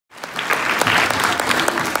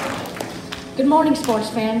Good morning, sports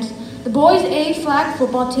fans. The boys' A flag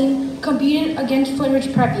football team competed against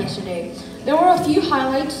Flintridge Prep yesterday. There were a few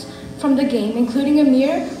highlights from the game, including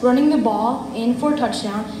Amir running the ball in for a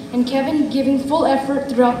touchdown and Kevin giving full effort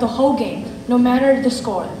throughout the whole game, no matter the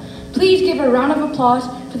score. Please give a round of applause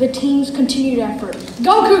for the team's continued effort.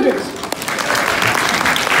 Go Cougars!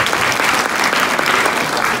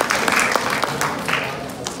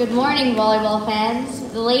 Good morning, volleyball fans.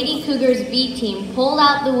 The Lady Cougars B team pulled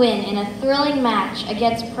out the win in a thrilling match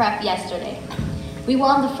against Prep yesterday. We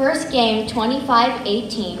won the first game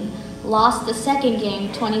 25-18, lost the second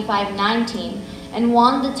game 25-19, and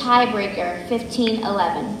won the tiebreaker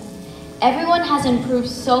 15-11. Everyone has improved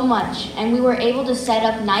so much, and we were able to set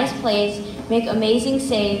up nice plays, make amazing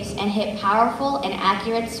saves, and hit powerful and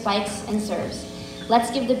accurate spikes and serves. Let's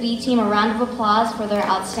give the B team a round of applause for their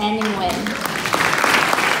outstanding win.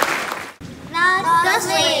 The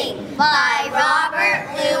Swing by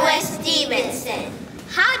Robert Louis Stevenson.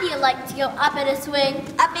 How do you like to go up in a swing?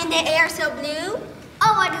 Up in the air so blue?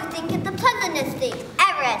 Oh, I do think it's the pleasantest thing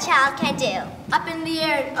ever a child can do. Up in the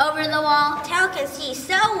air and over the wall. Tail can see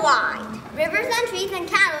so wide. Rivers and trees and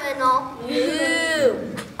cattle and all. Ooh.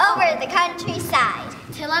 Over the countryside.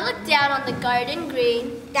 Till I look down on the garden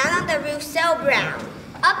green. Down on the roof so brown.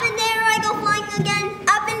 Up in the air I go flying again.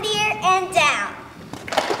 Up in the air and down.